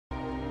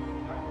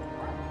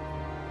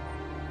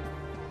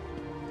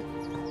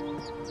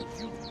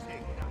You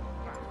take that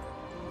back.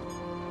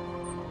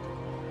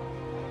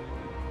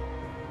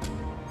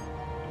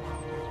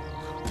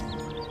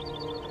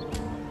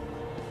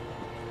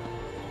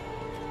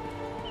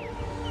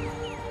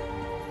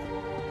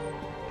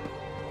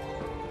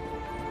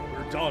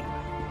 We're done.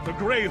 The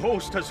Grey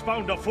Host has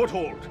found a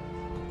foothold.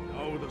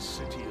 Now the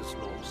city is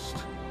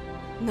lost.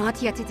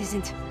 Not yet, it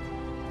isn't.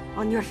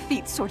 On your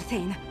feet, Sword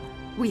Thane.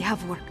 We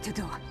have work to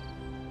do.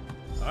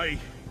 I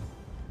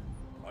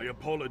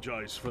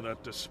apologize for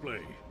that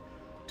display.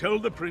 Tell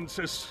the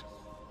princess,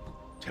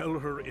 tell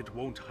her it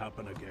won't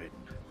happen again.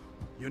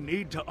 You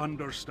need to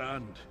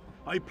understand.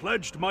 I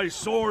pledged my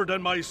sword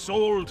and my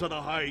soul to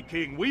the High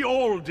King. We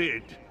all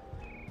did.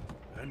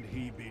 And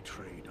he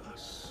betrayed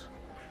us.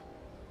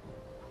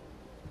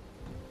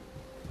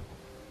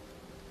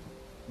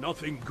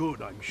 Nothing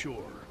good, I'm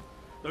sure.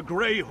 The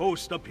Grey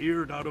Host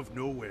appeared out of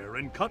nowhere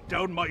and cut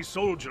down my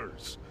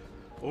soldiers.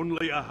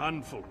 Only a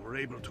handful were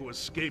able to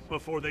escape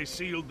before they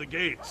sealed the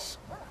gates.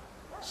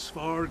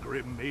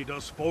 Svargrim made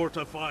us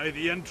fortify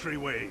the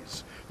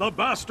entryways. The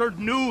bastard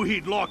knew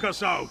he'd lock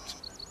us out.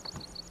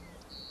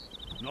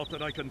 Not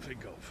that I can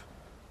think of.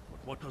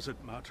 But what does it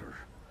matter?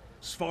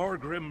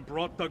 Svargrim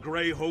brought the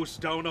Grey Host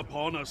down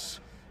upon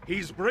us.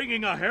 He's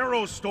bringing a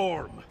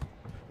harrowstorm.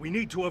 We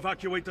need to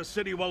evacuate the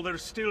city while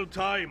there's still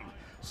time.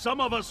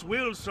 Some of us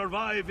will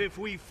survive if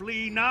we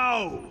flee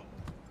now.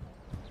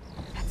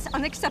 That's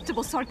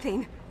unacceptable, Sword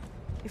Thane.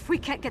 If we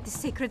can't get the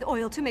sacred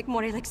oil to make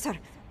more elixir,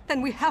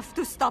 then we have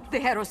to stop the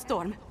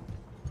harrowstorm.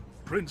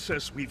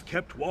 Princess, we've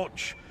kept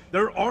watch.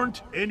 There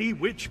aren't any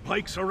witch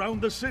pikes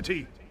around the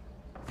city.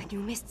 Then you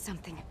missed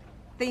something.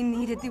 They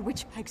needed the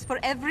witch pikes for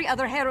every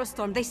other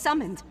harrowstorm they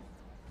summoned.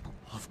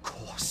 Of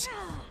course.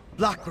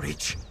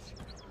 Blackreach.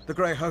 The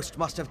Grey Host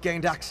must have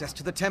gained access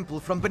to the temple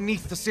from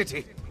beneath the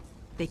city.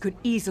 They could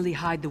easily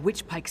hide the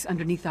witch pikes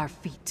underneath our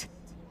feet.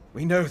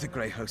 We know the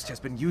Grey Host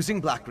has been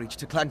using Blackreach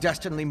to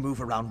clandestinely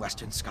move around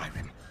Western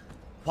Skyrim.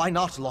 Why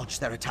not launch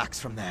their attacks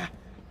from there?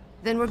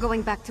 Then we're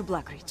going back to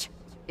Blackreach.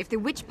 If the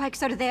witch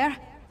pikes are there,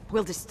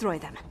 we'll destroy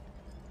them.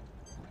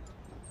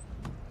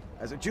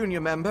 As a junior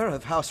member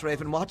of House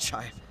Ravenwatch,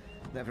 I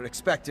never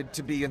expected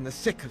to be in the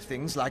thick of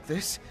things like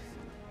this.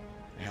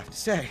 I have to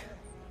say,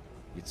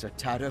 it's a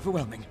tad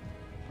overwhelming.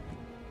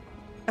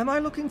 Am I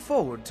looking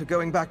forward to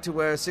going back to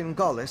where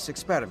Singolis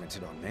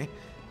experimented on me?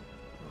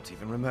 Not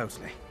even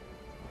remotely.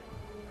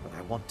 But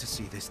I want to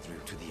see this through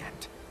to the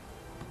end.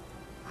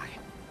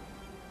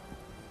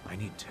 I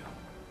need to.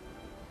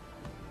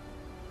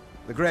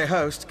 The Grey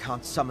Host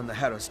can't summon the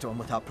Harrowstorm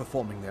without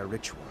performing their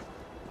ritual.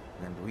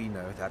 And we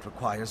know that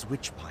requires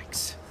witch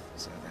pikes,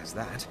 so there's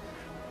that.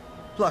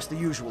 Plus the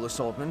usual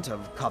assortment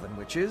of coven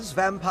witches,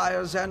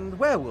 vampires, and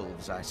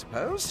werewolves, I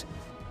suppose.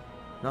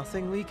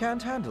 Nothing we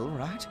can't handle,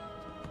 right?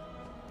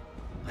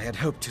 I had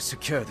hoped to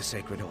secure the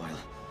sacred oil,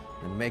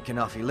 and make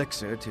enough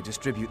elixir to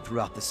distribute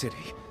throughout the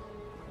city.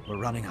 We're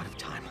running out of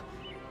time.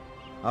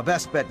 Our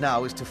best bet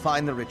now is to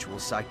find the ritual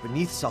site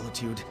beneath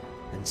Solitude,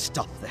 and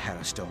stop the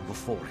Harrowstorm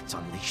before it's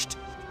unleashed.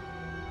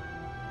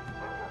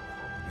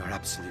 You're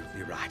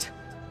absolutely right.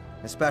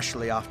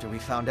 Especially after we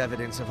found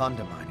evidence of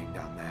undermining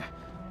down there.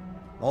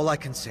 All I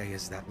can say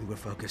is that we were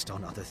focused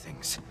on other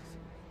things.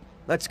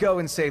 Let's go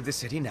and save the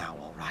city now,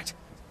 all right?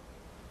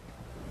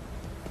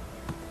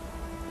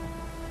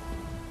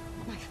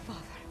 My father.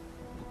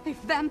 A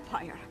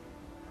vampire.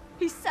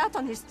 He sat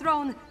on his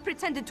throne,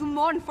 pretended to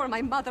mourn for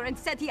my mother, and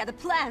said he had a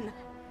plan.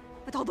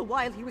 But all the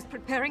while he was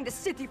preparing the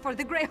city for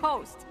the Grey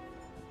Host.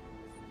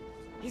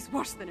 He's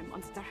worse than a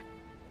monster.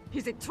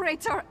 He's a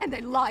traitor and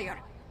a liar.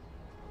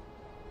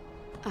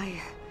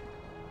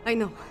 I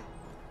know.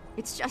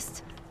 It's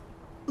just...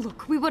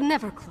 Look, we were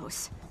never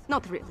close.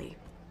 Not really.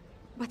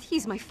 But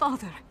he's my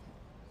father.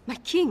 My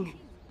king.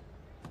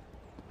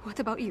 What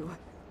about you?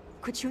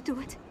 Could you do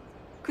it?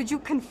 Could you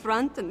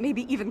confront and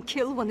maybe even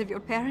kill one of your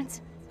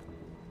parents?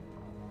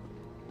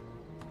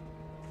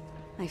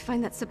 I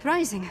find that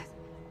surprising.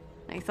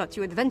 I thought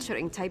you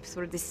adventuring types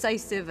were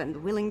decisive and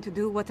willing to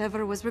do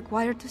whatever was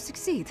required to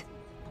succeed.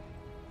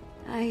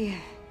 I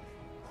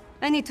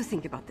need to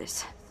think about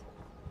this.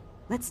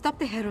 Let's stop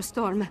the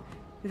Harrowstorm,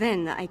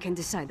 then I can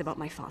decide about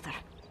my father.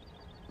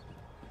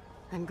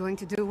 I'm going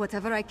to do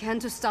whatever I can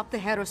to stop the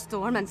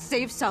Harrowstorm and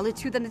save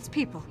Solitude and its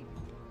people.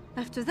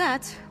 After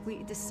that,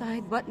 we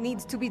decide what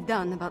needs to be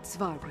done about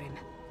Svargrim.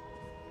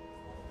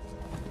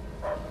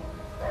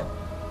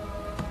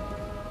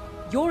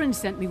 Yoren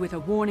sent me with a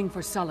warning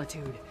for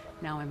Solitude.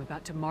 Now I'm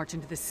about to march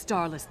into the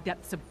starless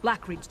depths of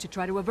Blackreach to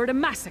try to avert a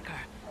massacre.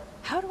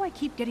 How do I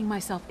keep getting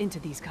myself into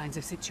these kinds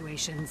of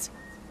situations?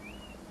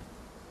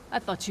 I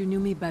thought you knew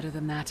me better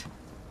than that.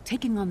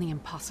 Taking on the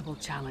impossible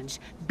challenge,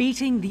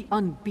 beating the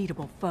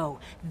unbeatable foe.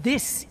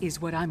 This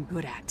is what I'm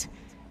good at.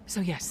 So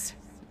yes,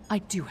 I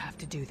do have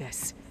to do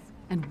this.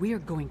 And we're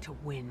going to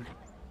win.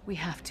 We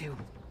have to.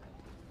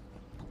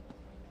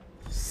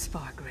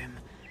 Svargrim.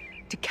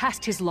 To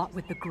cast his lot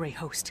with the Grey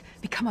Host,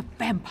 become a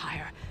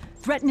vampire,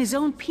 threaten his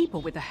own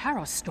people with the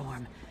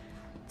Harrowstorm.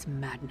 It's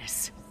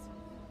madness.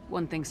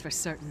 One thing's for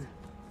certain.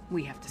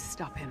 We have to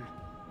stop him.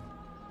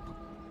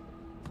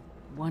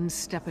 One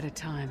step at a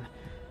time.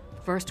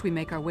 First, we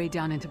make our way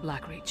down into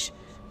Blackreach.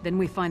 Then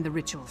we find the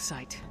ritual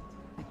site.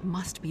 It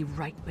must be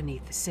right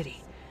beneath the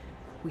city.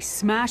 We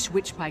smash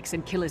witch pikes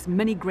and kill as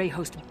many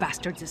Greyhost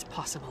bastards as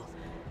possible.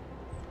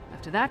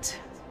 After that,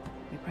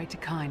 we pray to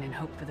Kyne and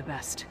hope for the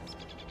best.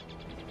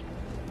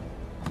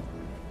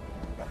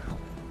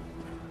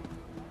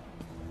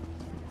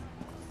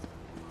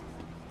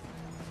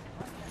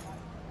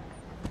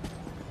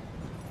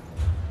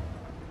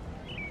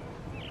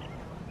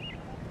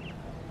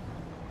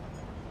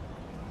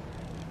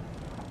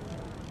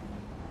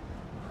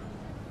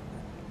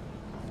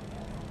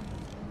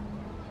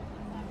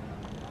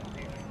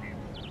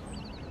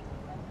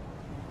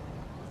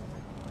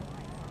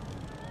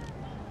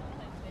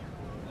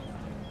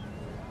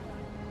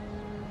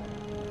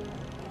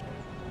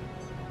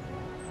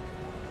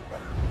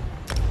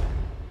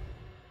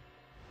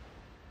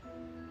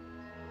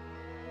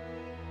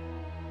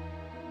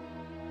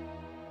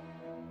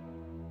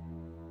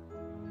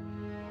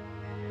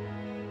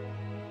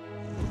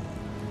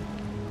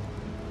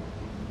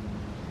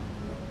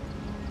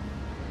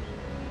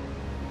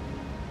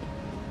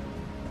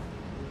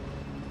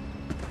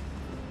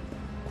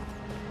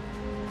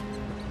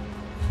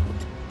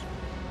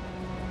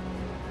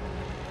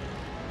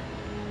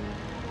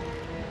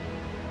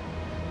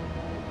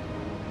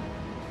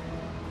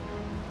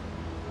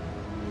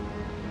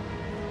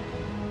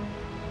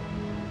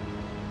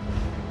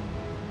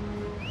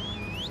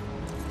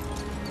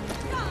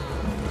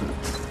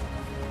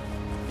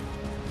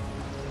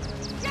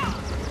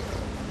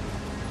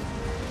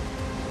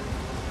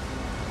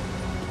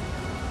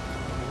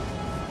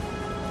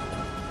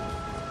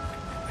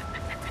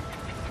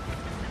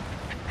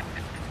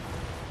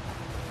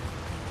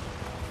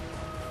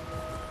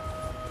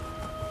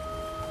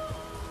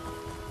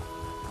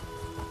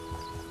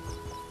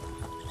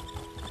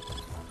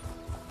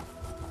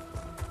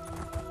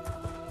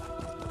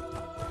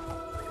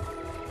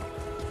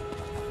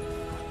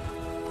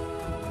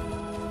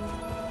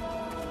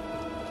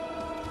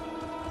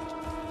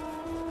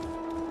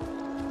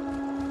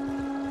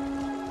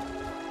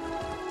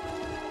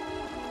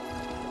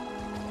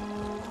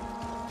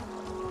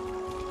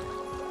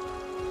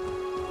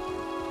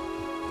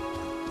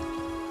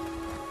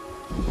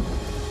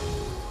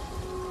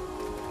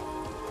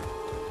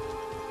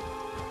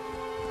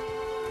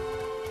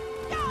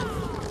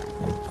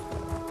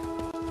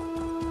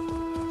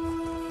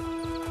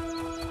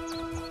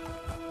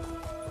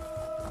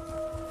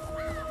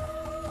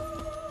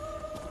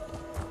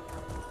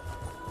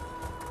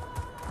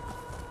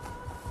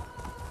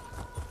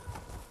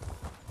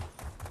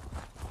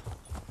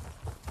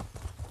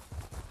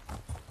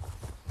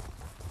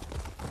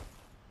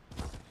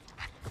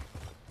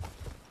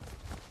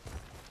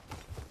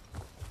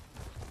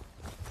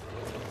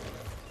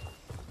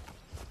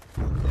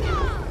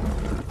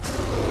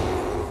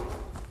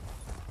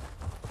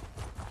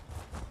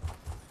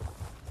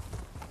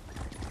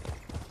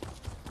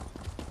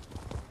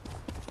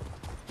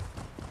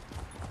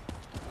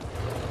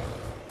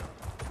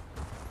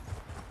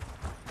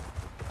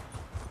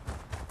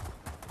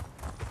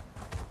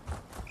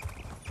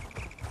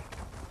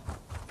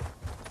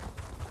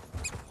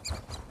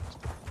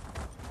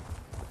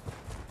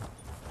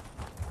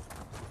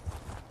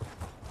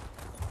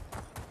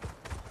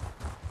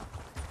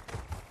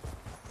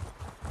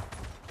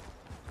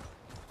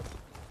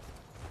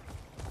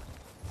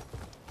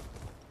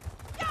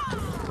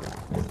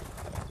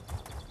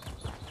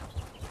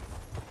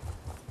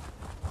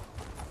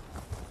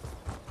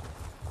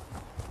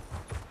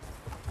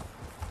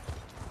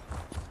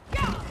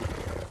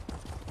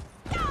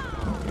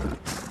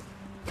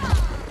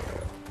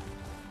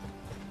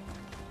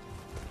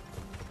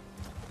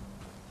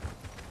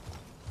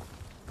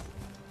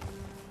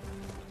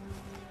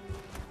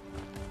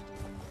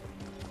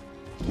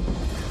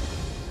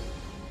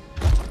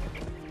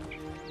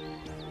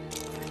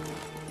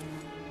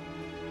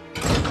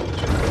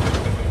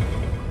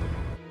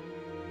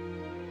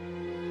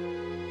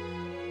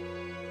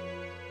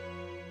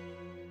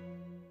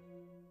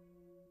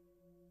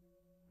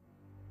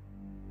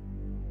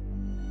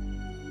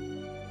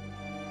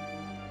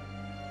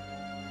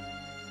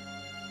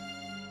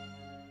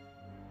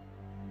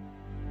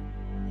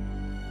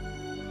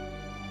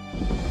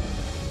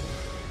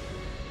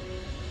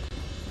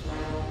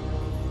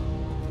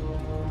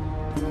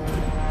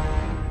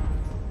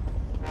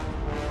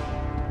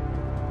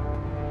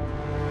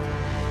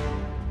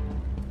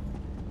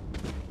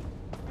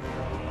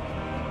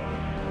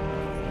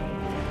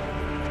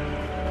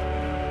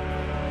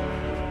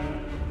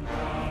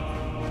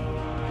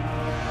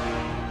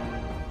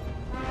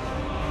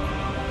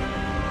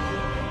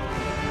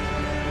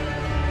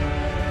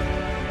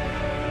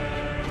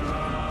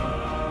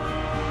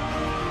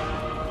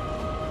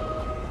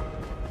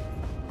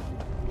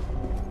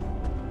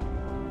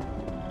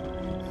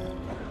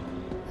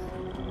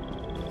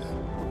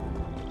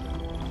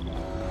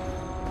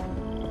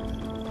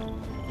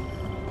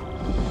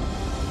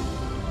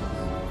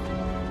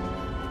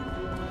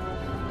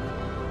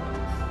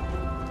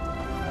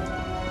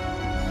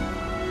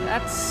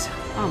 That's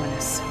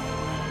Ominous.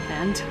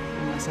 And,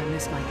 unless I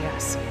miss my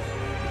guess,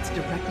 it's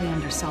directly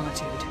under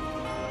Solitude.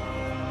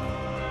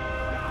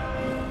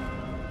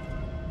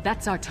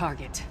 That's our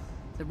target.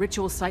 The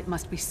ritual site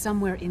must be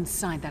somewhere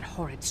inside that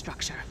horrid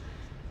structure.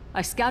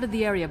 I scouted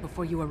the area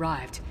before you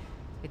arrived.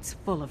 It's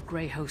full of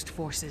Grey Host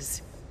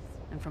forces.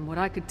 And from what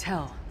I could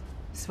tell,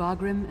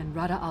 Svagrim and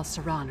Rada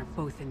al-Saran are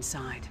both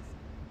inside.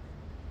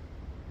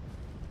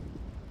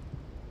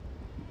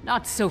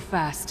 Not so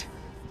fast.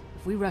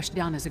 If we rush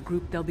down as a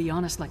group, they'll be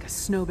on us like a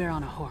snow bear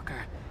on a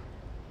horker.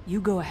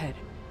 You go ahead.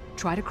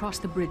 Try to cross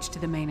the bridge to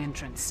the main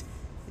entrance.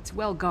 It's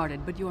well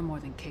guarded, but you're more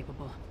than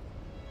capable.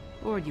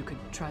 Or you could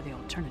try the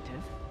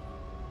alternative.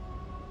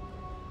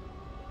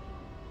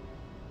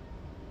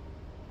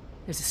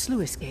 There's a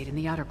sluice gate in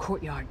the outer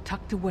courtyard,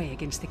 tucked away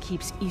against the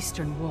keep's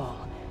eastern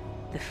wall.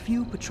 The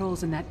few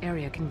patrols in that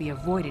area can be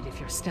avoided if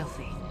you're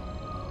stealthy.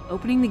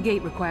 Opening the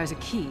gate requires a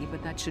key,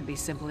 but that should be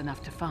simple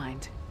enough to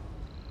find.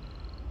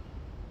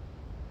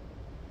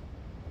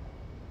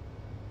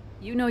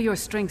 You know your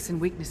strengths and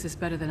weaknesses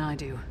better than I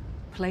do.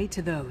 Play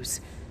to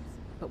those.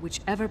 But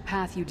whichever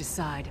path you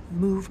decide,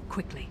 move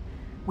quickly.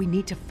 We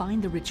need to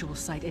find the ritual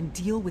site and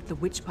deal with the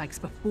witch pikes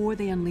before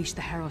they unleash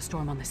the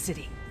harrowstorm on the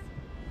city.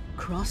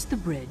 Cross the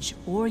bridge,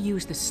 or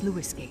use the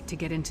sluice gate to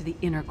get into the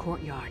inner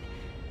courtyard.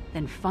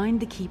 Then find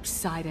the keep's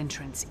side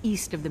entrance,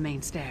 east of the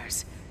main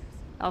stairs.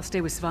 I'll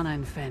stay with Svanna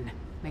and Finn.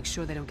 Make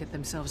sure they don't get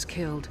themselves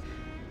killed.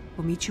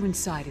 We'll meet you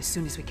inside as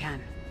soon as we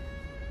can.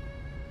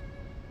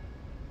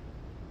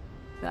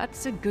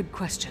 That's a good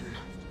question.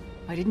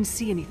 I didn't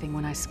see anything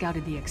when I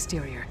scouted the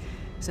exterior,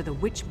 so the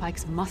witch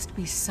pikes must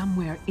be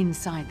somewhere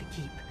inside the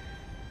keep.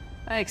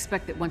 I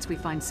expect that once we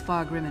find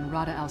Svargrim and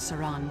Rada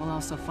al-Saran, we'll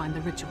also find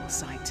the ritual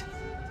site.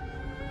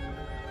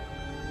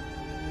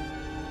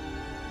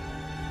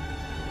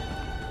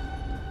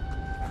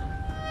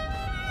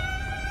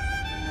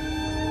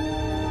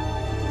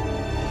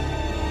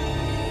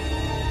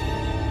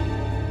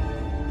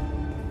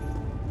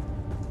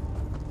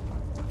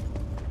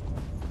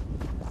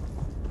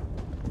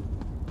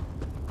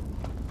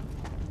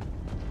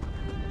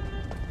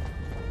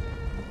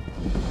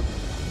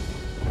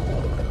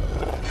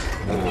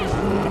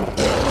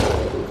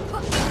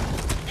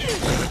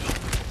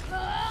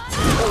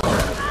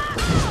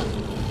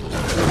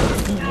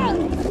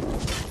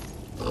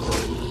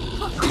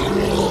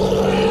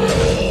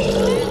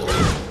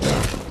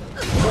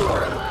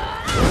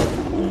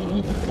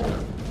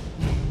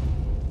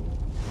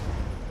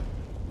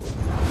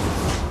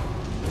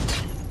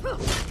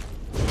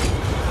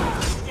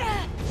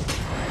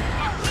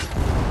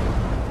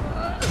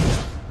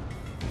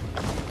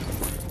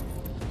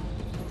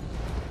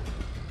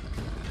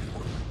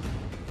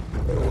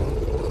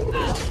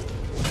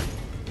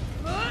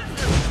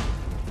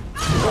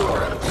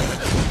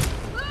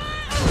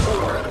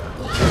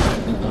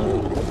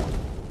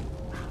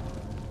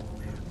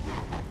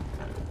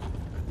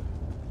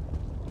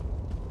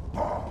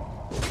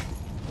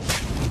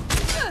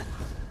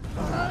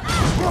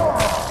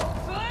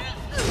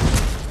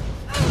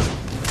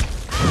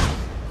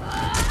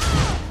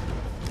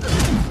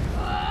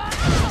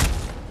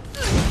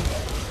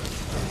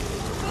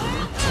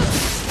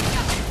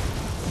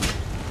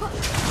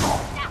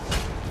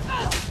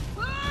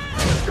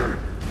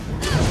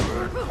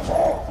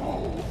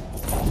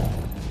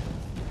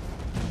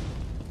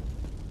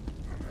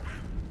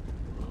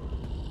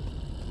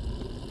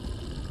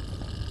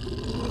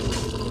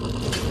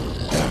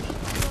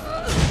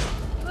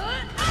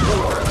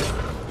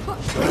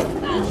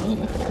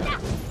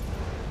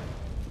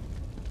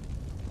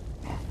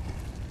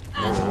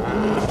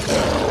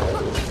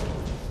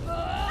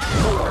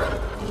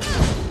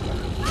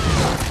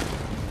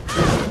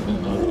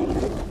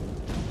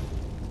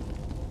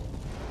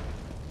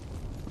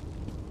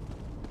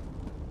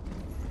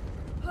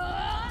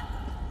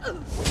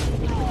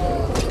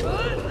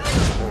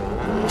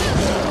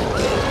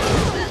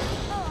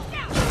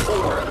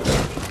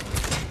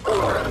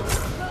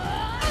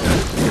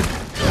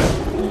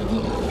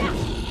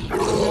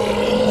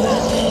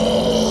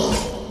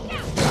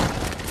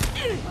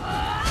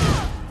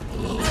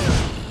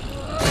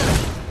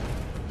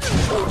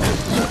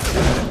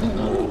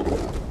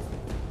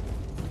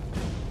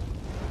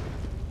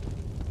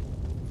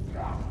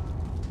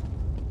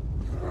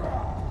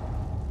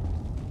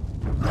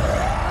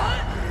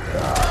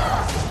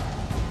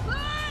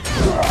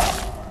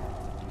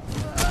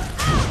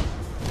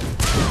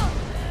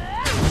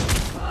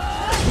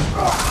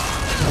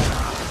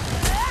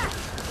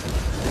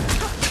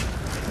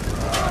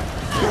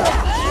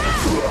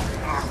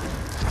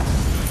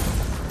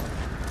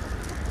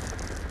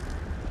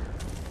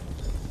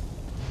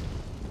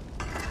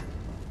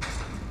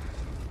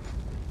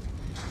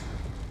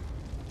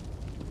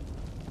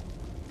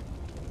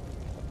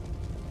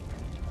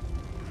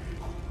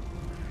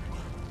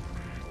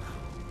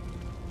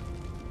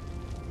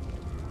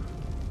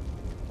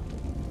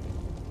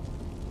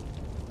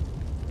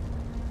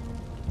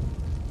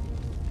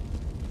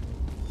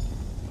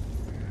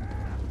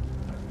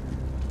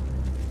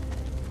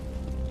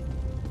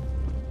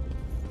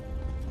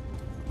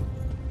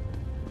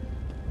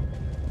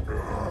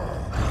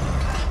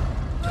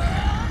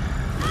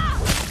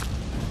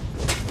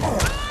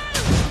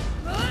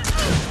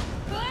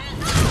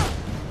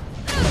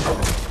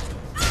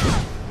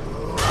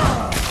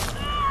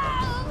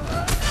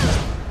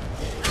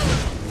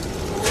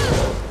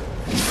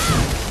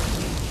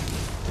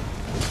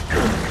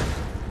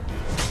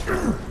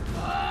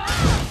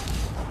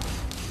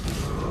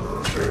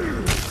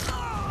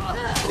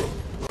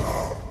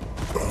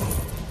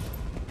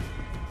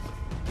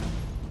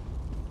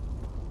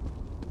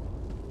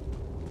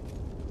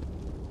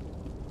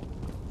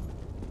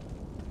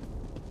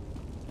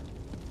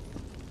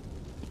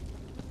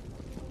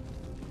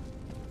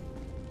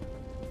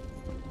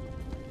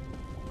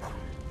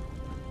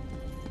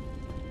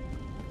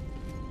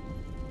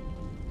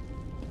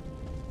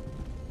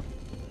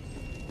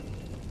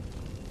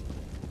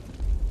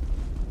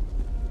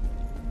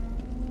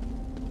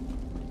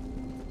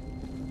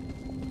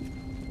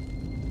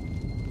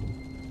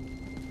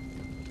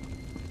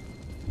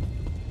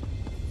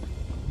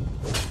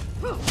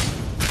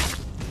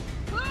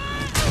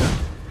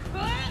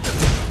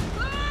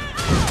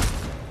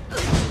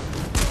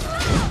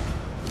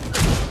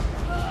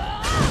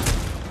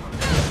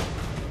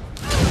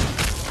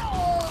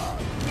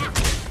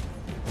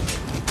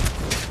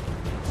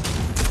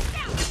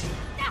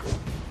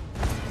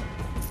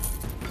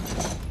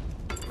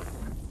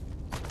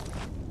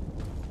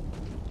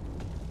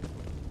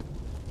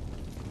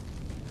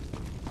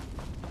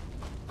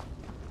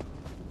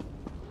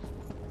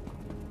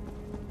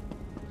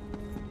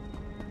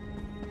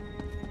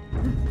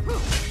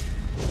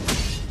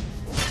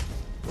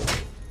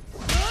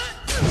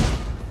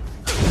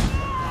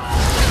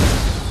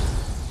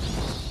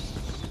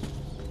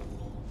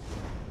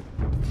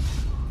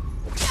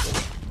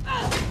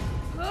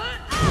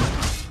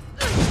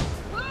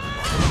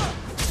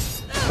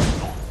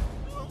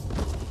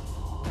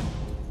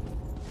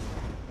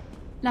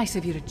 Nice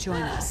of you to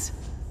join us.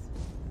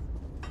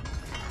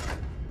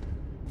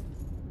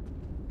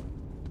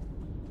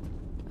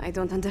 I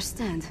don't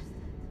understand.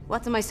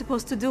 What am I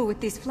supposed to do with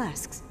these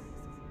flasks?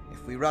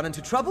 If we run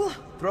into trouble,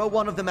 throw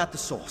one of them at the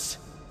source.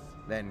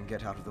 Then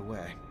get out of the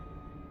way.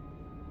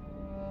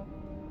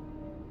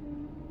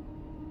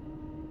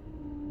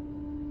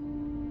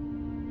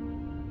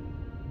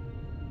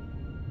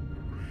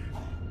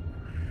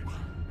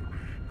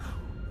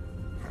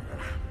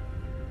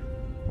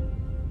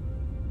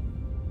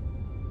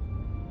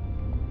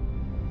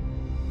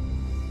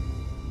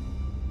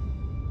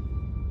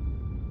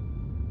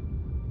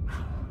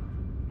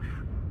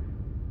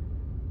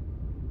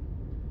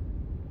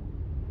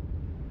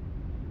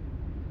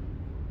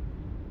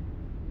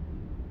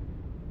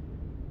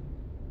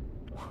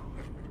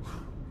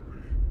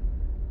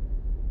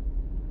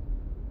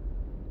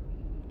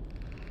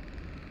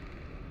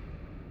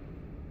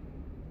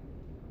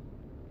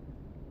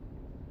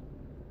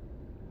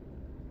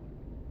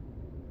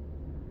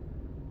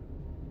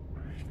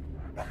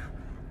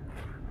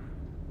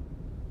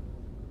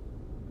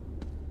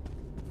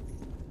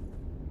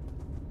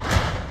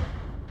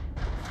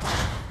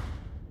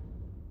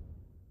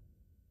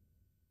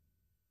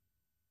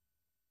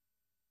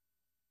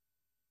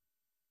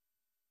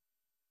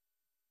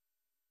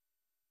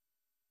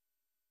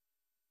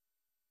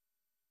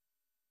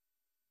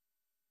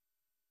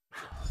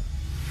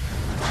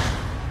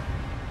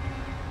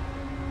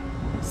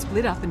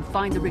 Split up and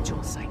find the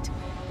ritual site.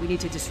 We need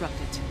to disrupt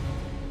it.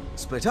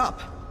 Split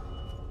up?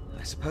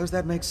 I suppose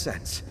that makes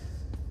sense.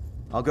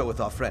 I'll go with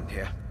our friend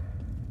here.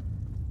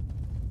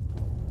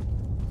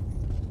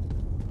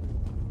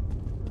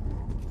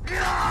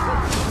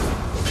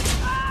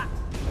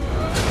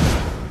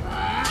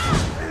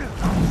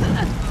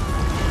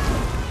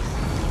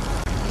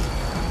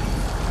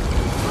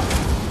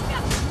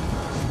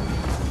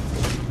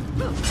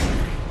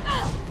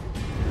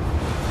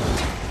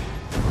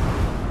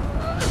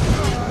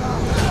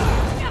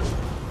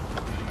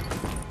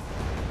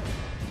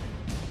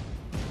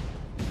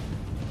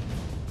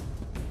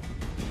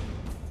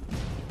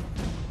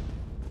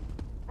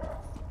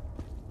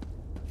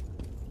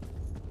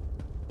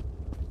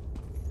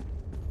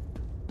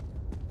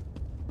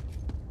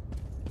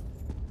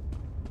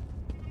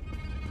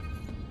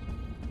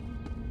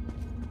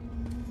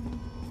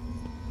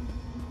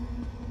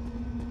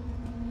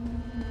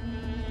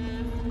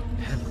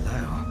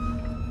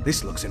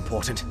 This looks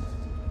important.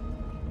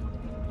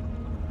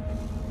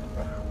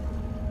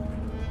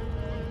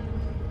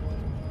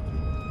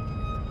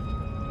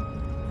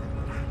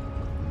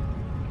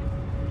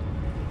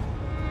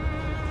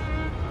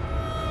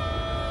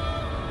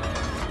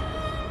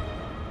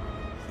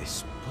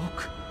 This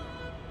book?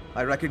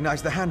 I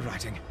recognize the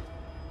handwriting.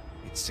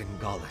 It's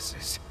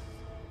Singallus's.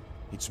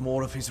 It's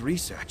more of his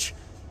research.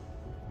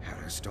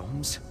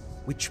 Harrowstorms,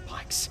 witch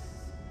pikes,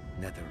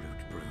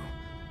 netherroot brew.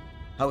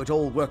 How it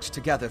all works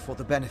together for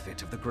the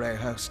benefit of the Grey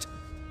Host.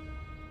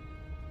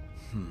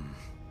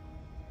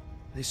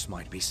 This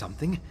might be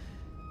something.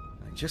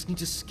 I just need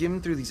to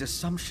skim through these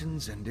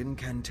assumptions and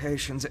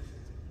incantations.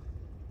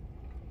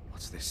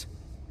 What's this?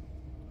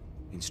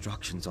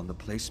 Instructions on the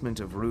placement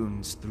of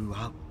runes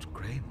throughout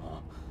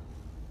Greymoor.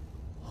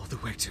 All the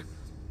way to...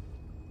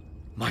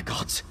 My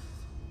gods!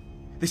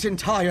 This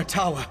entire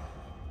tower!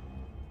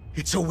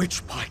 It's a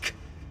witch pike!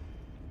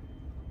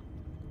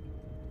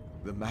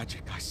 The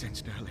magic I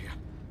sensed earlier.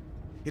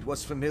 It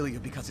was familiar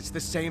because it's the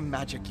same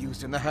magic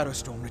used in the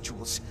Harrowstorm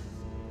rituals.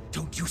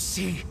 Don't you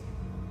see?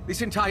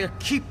 This entire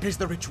keep is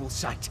the ritual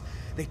site.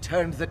 They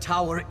turned the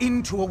tower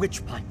into a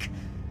witch pike.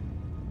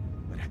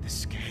 But at the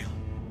scale,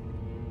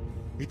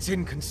 it's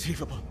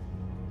inconceivable.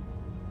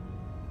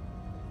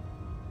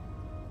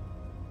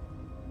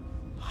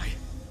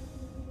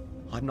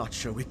 I'm not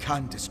sure we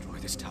can destroy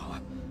this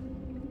tower.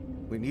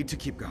 We need to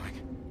keep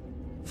going.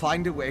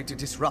 Find a way to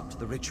disrupt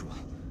the ritual.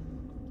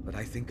 But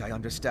I think I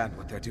understand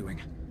what they're doing.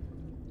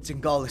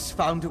 Zingallus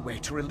found a way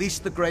to release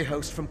the Grey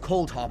Host from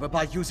Cold Harbor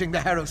by using the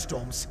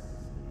harrowstorms.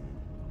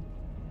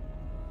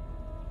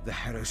 The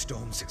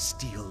harrowstorms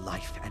steal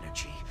life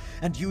energy,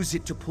 and use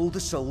it to pull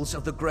the souls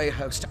of the Grey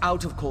Host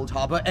out of Cold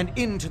Harbor and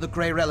into the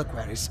Grey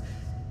Reliquaries.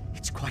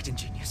 It's quite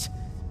ingenious.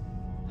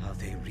 How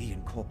they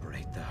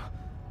reincorporate, though.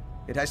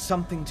 It has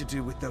something to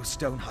do with those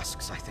stone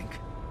husks, I think.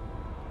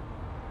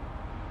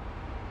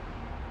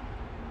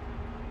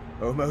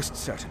 Oh, most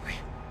certainly.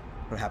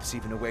 Perhaps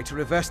even a way to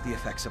reverse the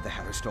effects of the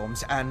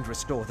harrowstorms and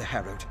restore the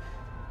Harrowed.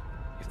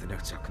 If the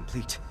notes are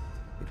complete,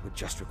 it would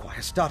just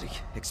require study,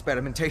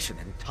 experimentation,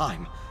 and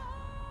time.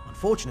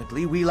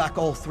 Unfortunately, we lack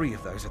all three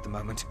of those at the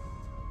moment.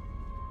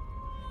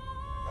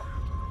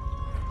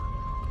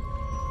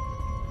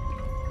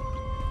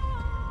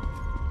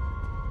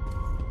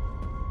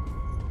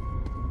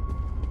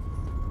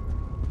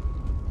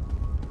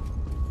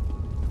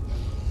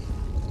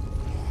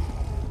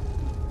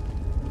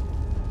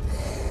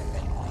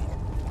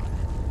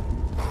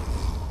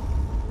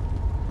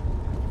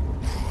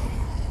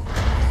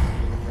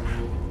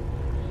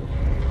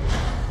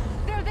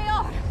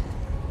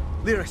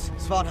 Lyris,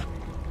 Svana,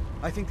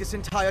 I think this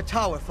entire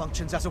tower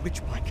functions as a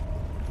witch pike.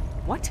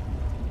 What?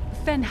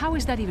 Fen, how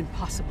is that even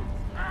possible?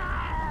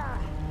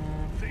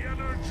 The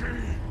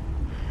energy!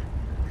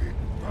 It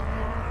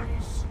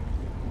burns!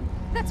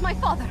 That's my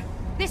father!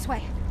 This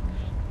way!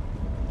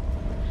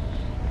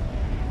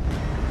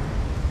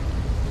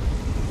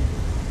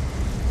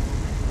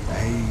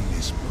 Pain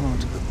is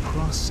part of the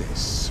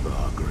process,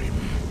 Svargrim.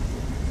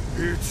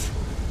 It's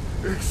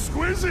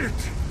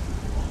exquisite!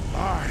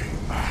 My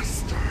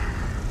master!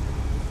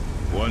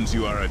 Once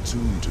you are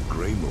attuned to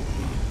Greymoor,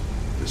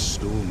 the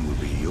storm will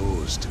be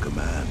yours to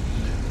command.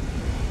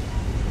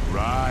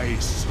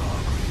 Rise,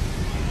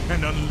 Svargrim,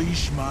 and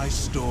unleash my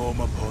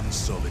storm upon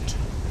Solitude.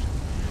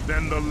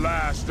 Then the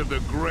last of the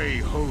Grey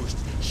Host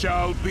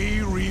shall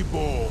be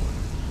reborn.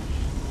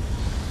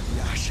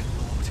 The Ashen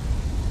Lord.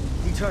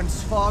 He turned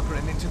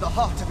Svargrim into the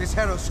heart of his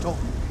harrowstorm.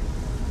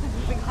 They're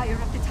moving higher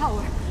up the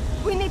tower.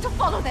 We need to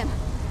follow them!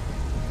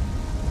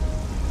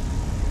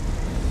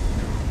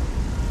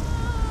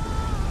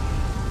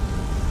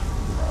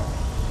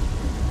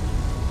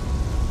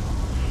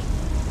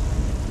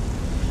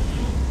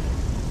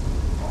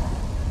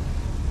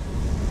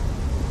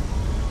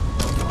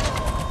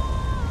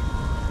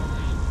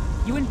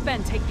 You and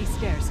Fen take these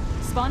stairs.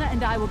 Svanna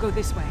and I will go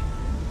this way.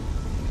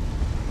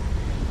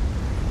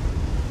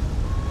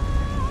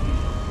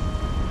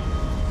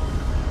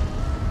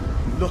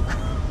 Look,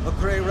 a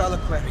Grey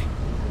reliquary.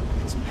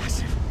 It's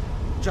massive.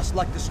 Just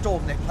like the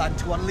storm they planned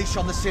to unleash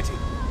on the city.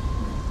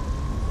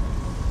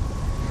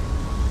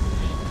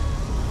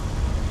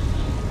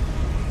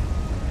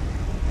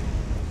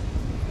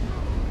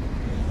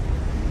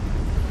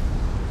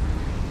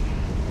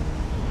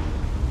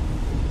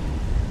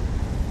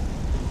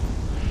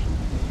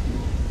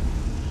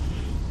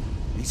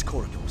 These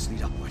corridors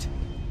lead upward.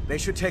 They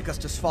should take us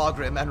to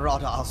Svargrim and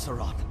Rada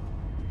al-Saran.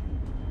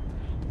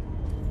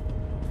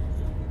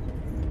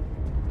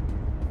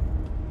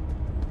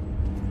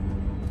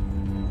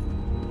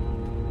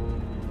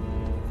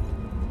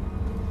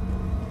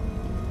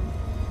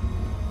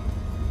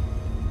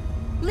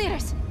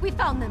 Leaders, we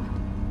found them!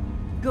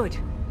 Good.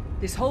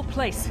 This whole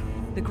place,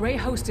 the Grey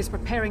Host is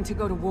preparing to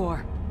go to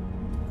war.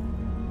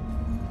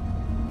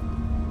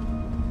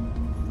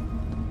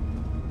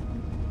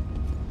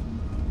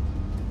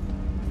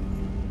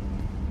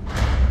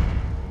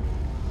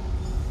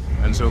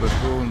 And so the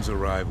thorns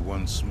arrive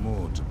once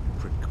more to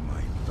prick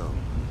my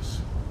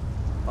thumbs.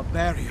 A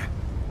barrier.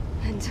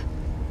 And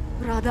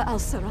Rada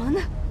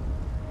al-Saran?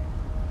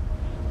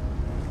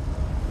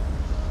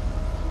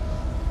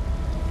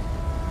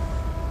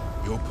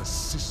 Your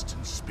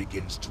persistence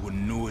begins to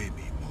annoy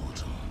me,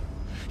 mortal.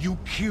 You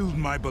killed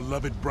my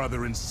beloved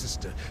brother and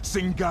sister,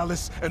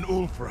 Singalis and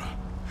Ulfra.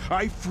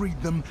 I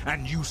freed them,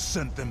 and you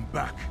sent them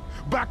back.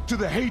 Back to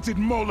the hated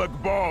Moloch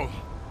Ball.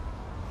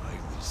 I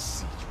will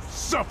see you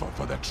suffer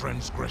for that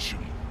transgression.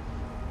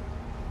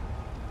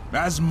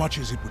 As much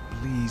as it would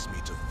please me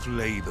to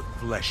flay the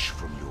flesh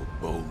from your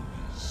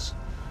bones,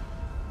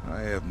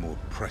 I have more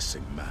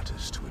pressing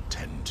matters to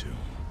attend to.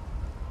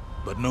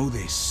 But know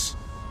this.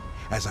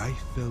 As I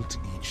felt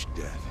each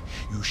death,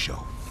 you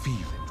shall feel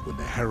it when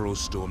the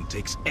harrowstorm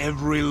takes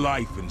every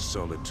life in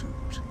Solitude.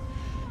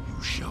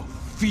 You shall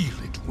feel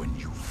it when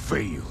you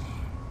fail.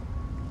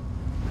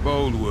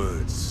 Bold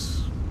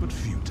words, but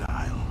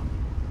futile.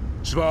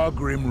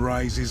 Svargrim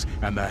rises,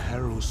 and the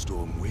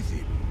harrowstorm with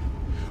him.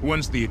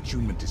 Once the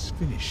attunement is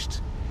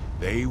finished,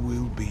 they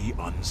will be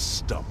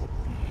unstoppable.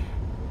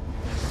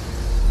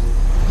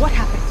 What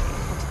happened?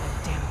 What did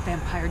that damn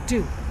vampire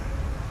do?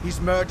 He's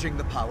merging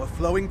the power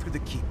flowing through the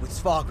keep with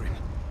Svargrim,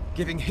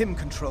 giving him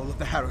control of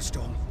the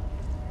harrowstorm.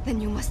 Then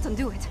you must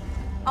undo it.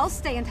 I'll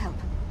stay and help.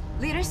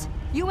 Leaders,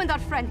 you and our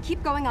friend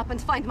keep going up and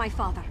find my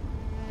father.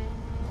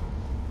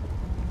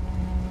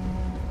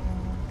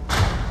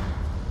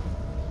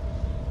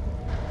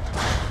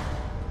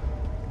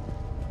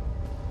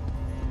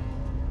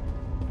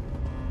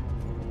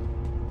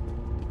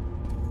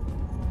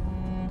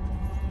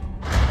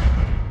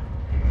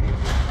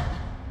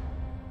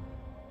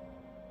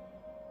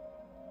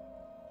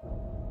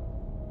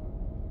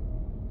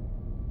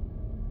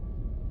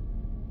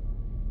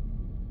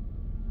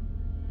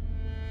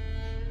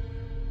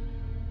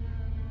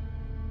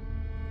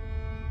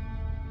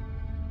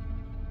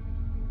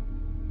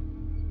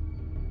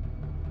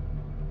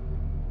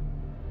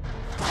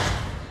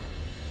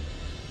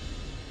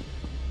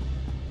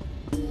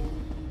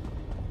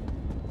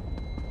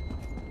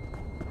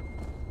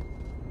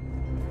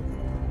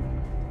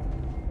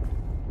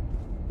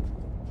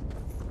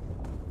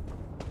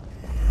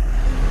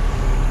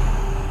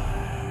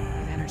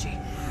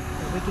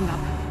 Waking up.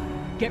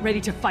 Get ready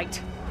to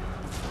fight.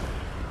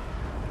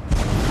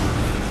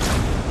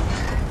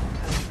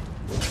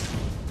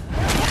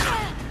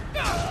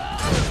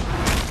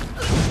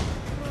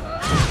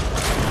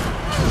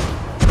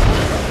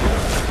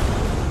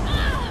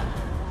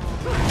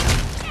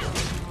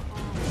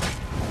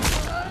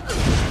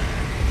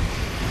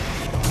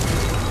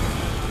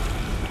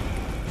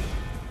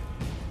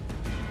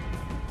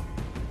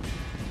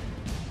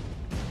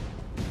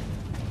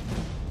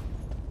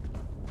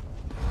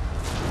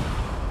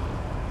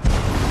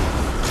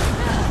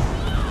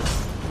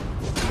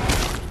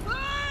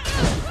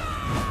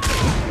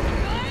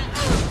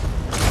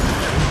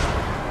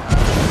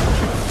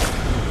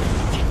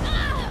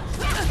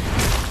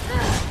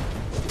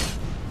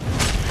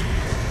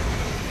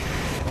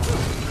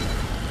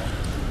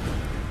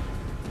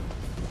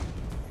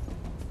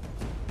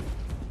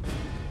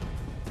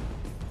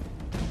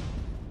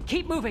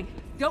 Keep moving.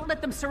 Don't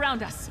let them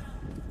surround us.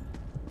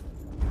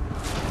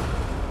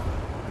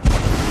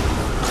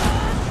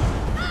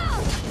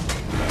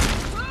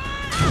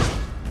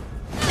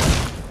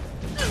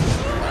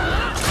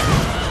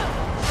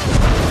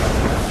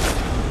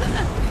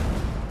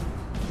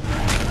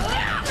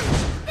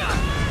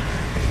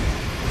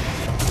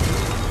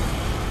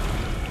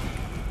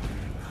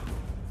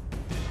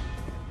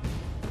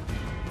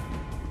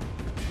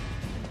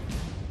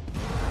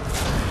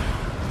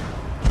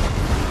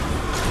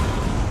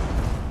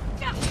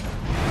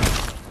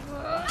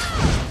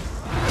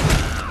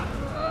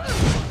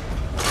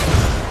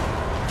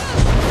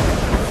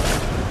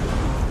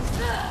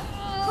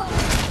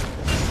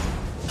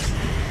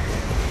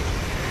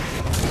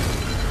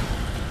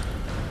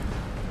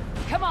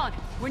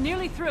 We're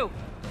nearly through.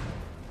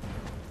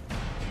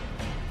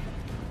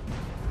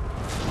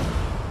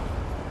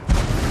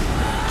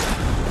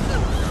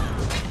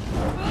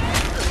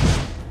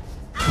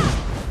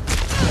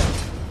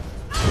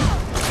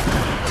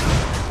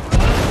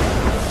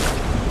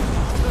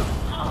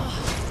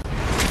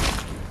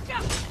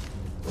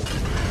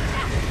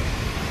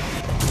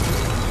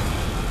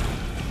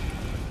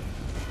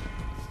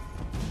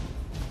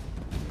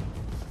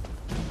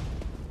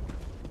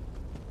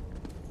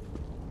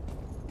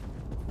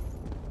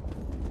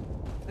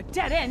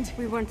 Dead end!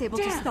 We weren't able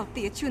to stop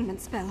the attunement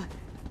spell.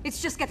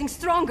 It's just getting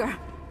stronger.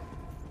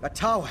 A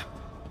tower.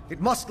 It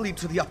must lead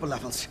to the upper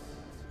levels.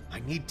 I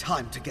need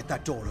time to get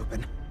that door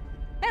open.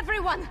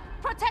 Everyone,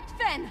 protect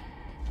Fen!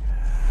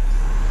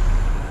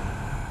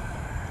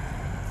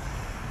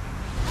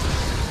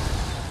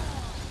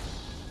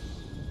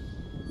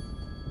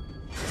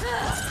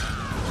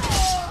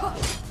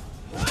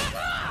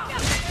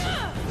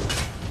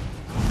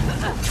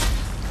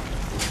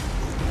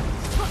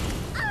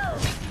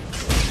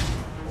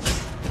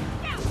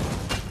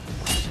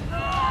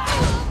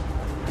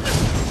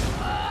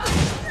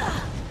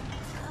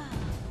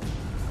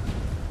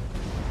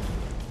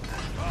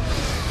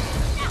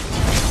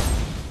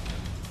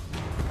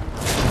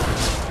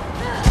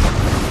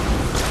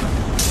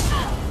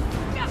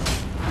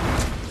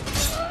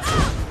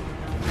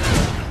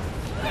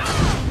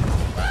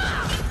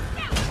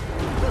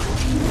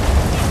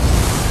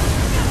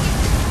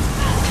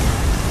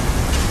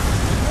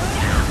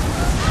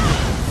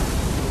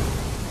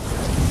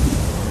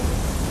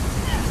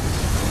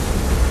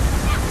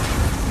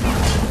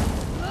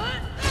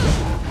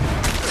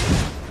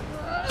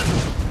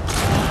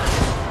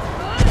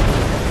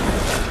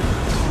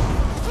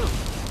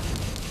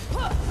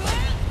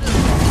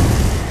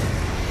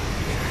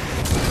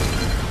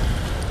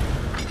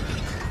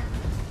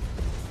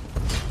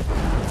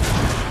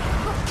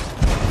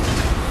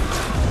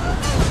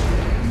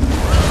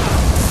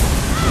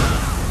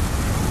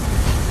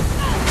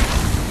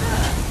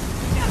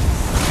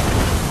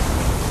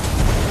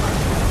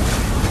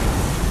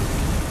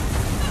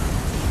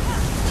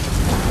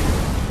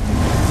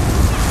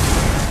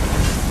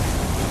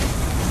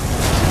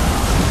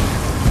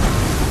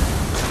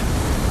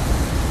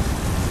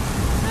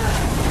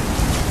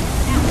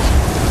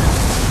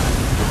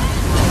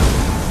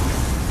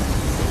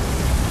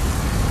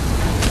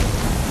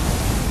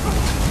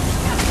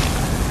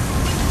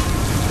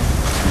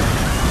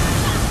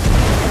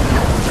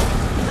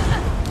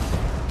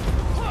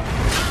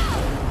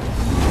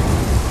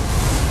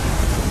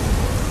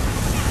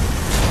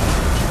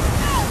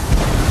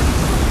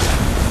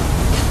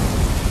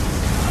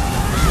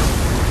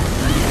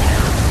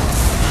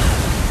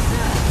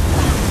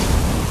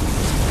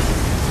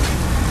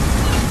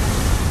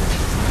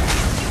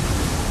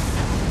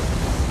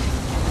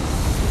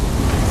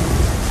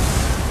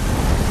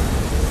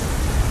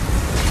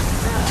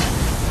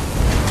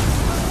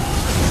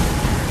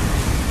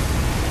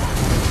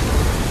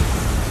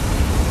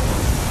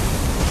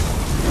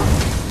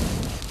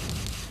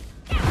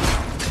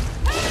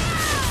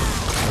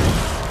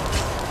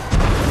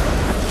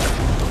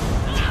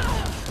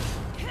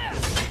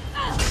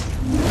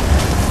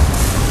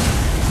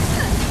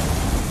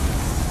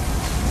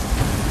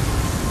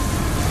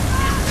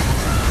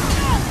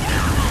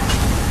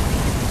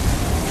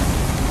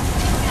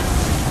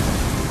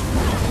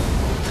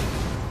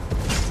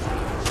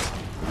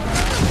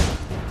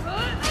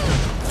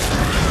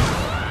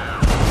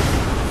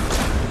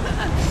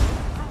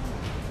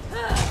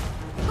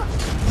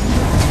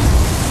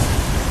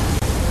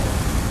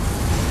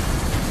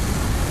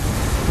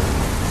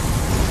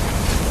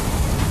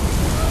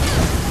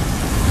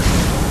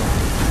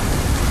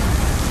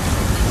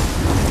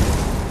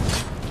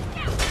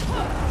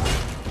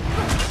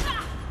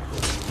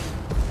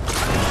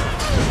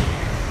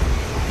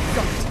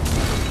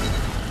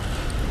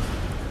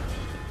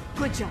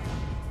 Good job.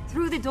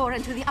 Through the door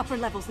and to the upper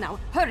levels now.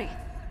 Hurry!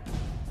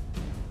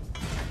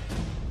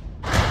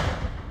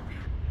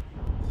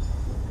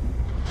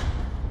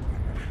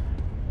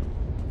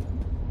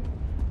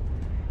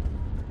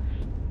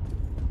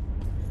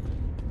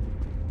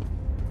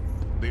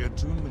 The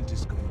attunement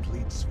is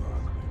complete,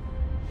 Svargrim.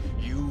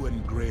 You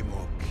and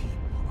Greymoor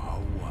Keep are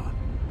one.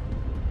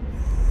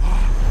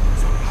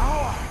 The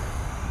power!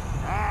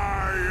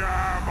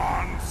 I am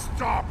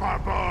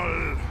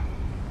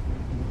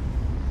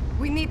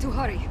need to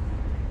hurry.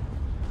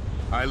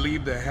 I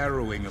leave the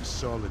harrowing of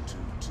solitude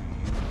to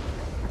you.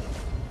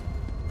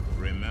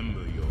 Remember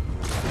your...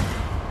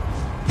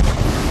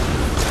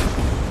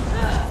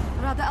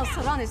 Rada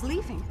al-Saran is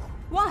leaving.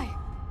 Why?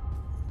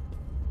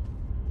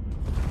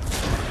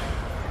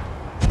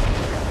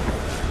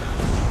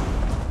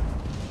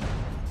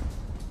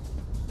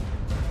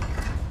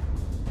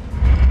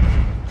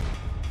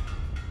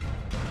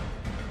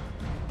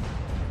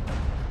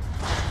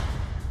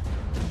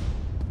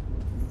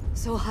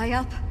 So high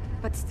up,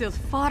 but still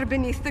far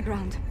beneath the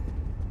ground.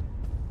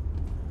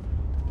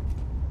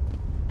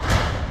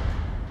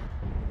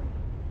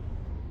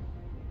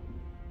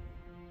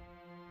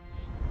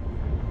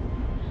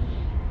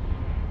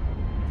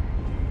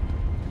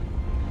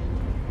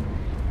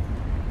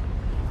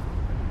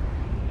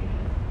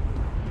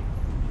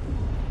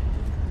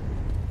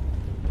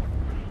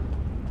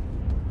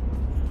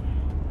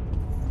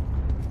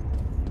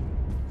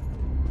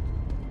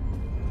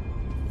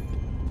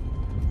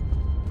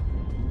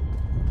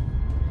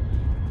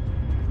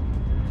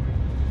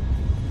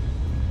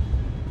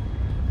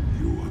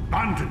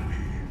 Abandon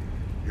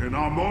me in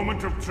our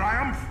moment of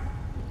triumph?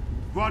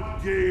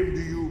 What game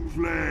do you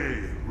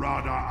play,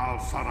 Rada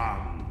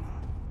al-Saran?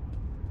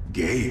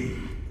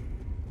 Game?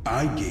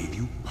 I gave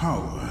you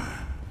power.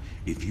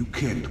 If you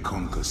can't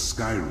conquer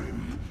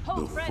Skyrim,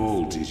 the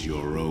fault is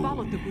your own.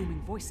 Followed the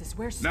booming voices.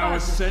 Where's Now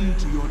ascend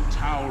to your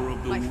Tower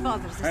of the My Wood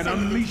father's and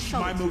ascended unleash my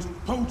solitude.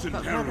 most potent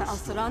But Rada harrowstorm.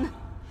 al-Saran,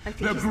 I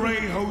think The he's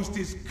Grey Host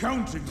is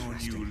counting on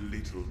you,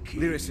 little king.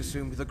 Lyris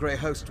assumed the Grey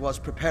Host was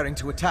preparing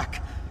to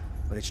attack,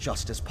 but it's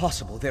just as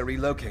possible they're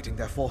relocating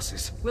their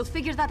forces. We'll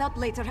figure that out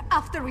later,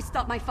 after we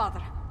stop my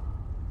father.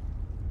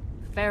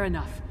 Fair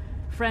enough.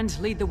 Friend,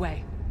 lead the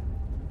way.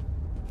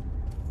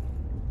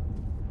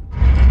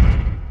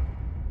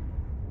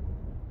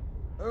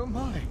 Oh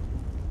my.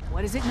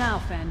 What is it now,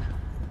 Fen?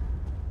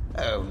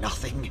 Oh,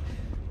 nothing.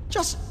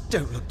 Just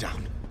don't look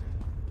down.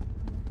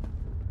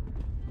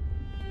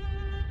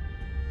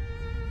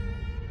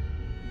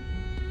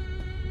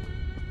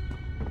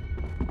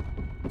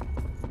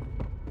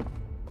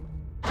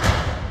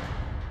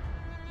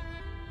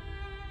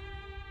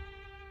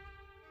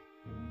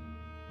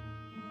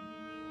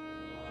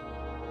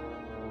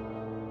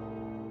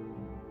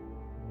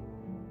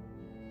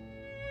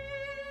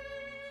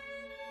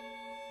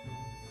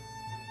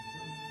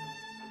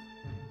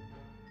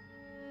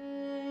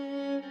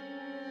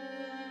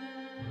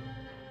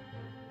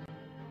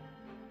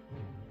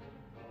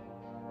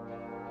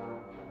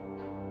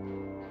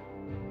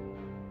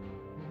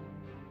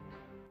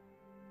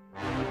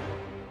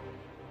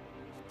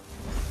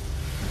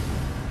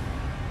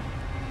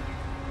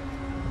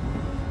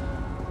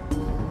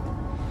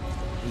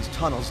 These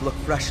tunnels look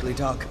freshly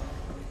dug.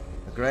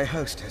 The Grey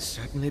Host has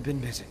certainly been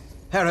busy.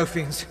 Harrow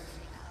fiends!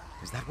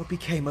 Is that what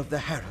became of the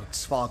herald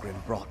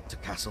Svargrim brought to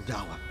Castle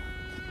Dower?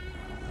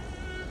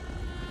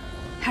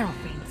 Harrow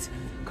fiends.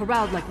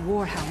 Corralled like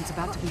warhounds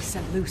about to be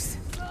set loose.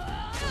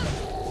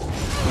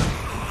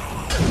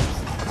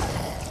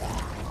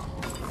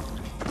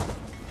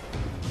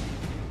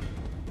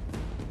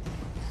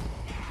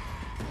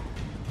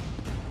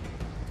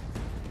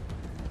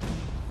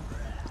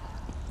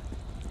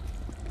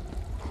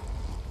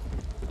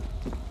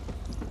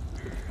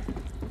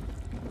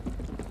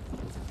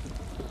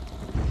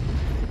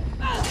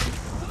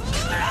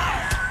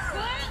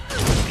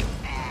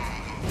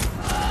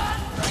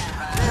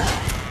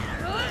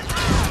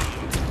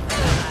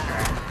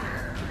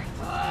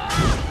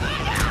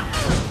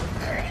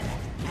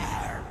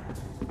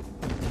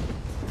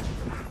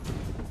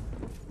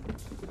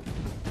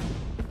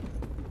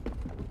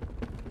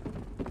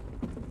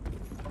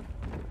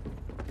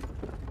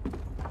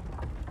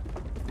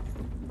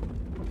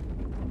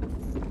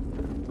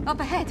 Up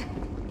ahead!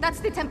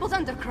 That's the temple's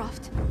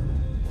undercroft.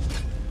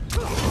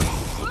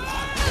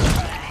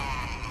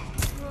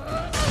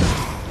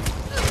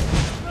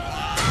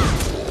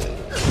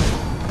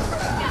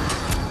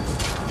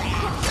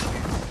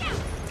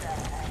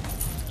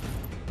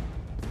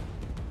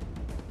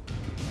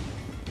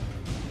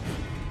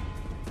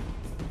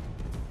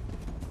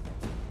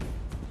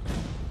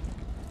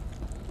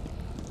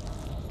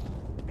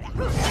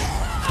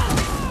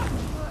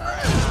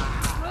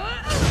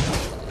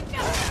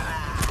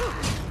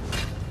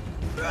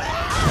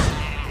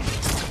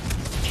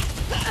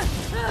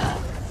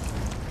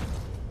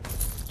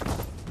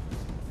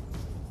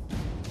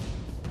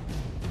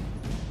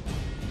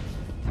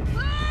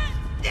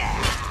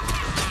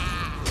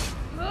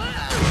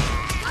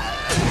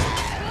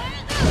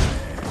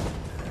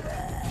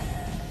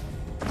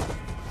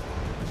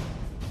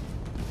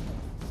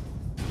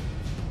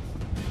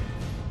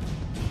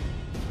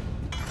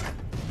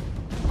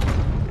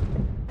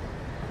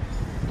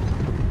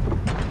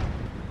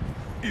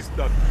 Is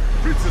that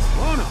Princess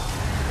Lana?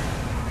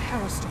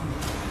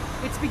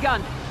 Harrowstorm. It's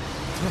begun.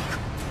 Look,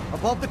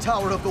 above the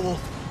Tower of the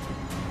Wolf.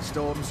 The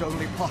storm's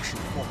only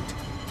partially formed.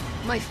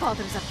 My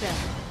father's up there.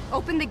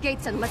 Open the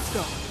gates and let's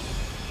go.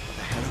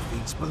 The Harrow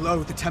fiends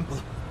below the temple.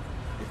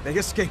 If they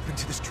escape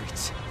into the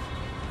streets.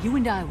 You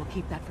and I will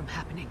keep that from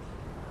happening.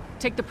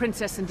 Take the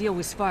princess and deal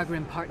with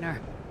Svargrim,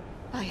 partner.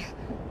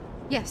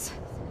 Yes.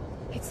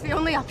 It's the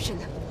only option.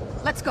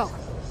 Let's go.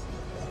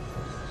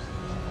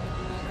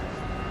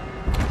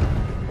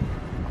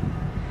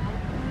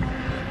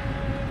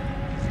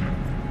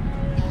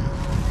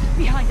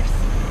 Behind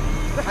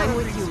us! I'm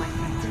with you, my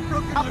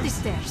friend. Up the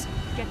stairs.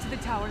 Get to the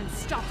tower and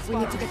stop Svargrim. We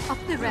need to get up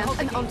the ramp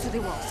and onto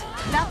the walls.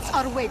 That's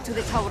our way to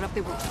the Tower of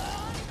the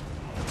Wolf.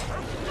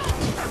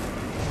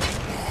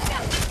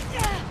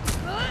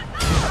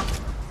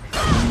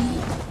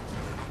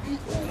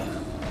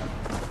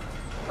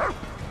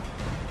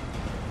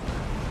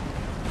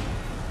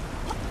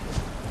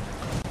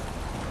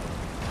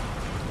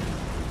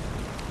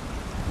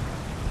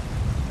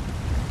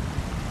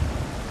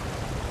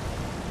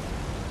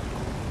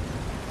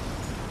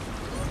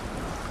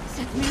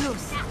 Set me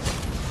loose.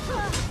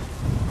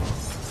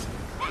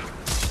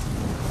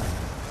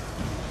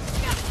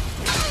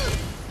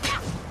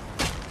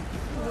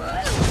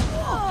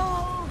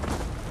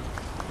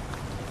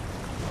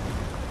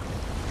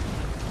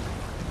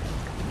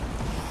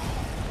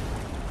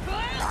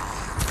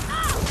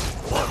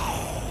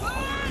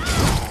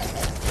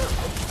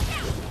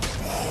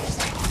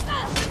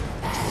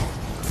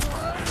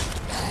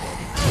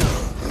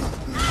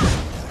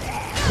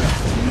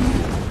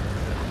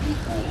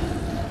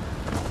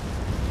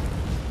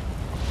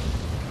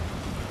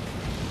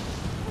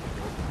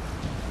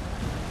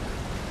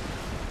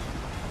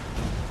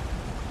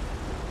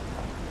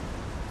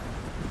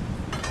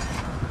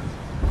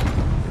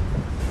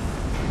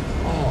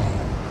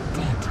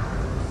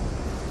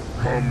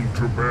 Come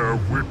to bear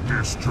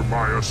witness to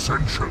my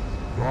ascension.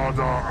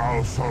 Rada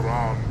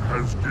al-Saran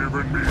has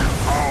given me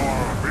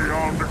power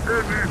beyond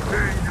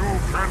anything you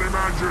can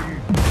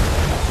imagine.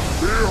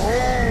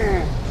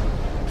 Behold!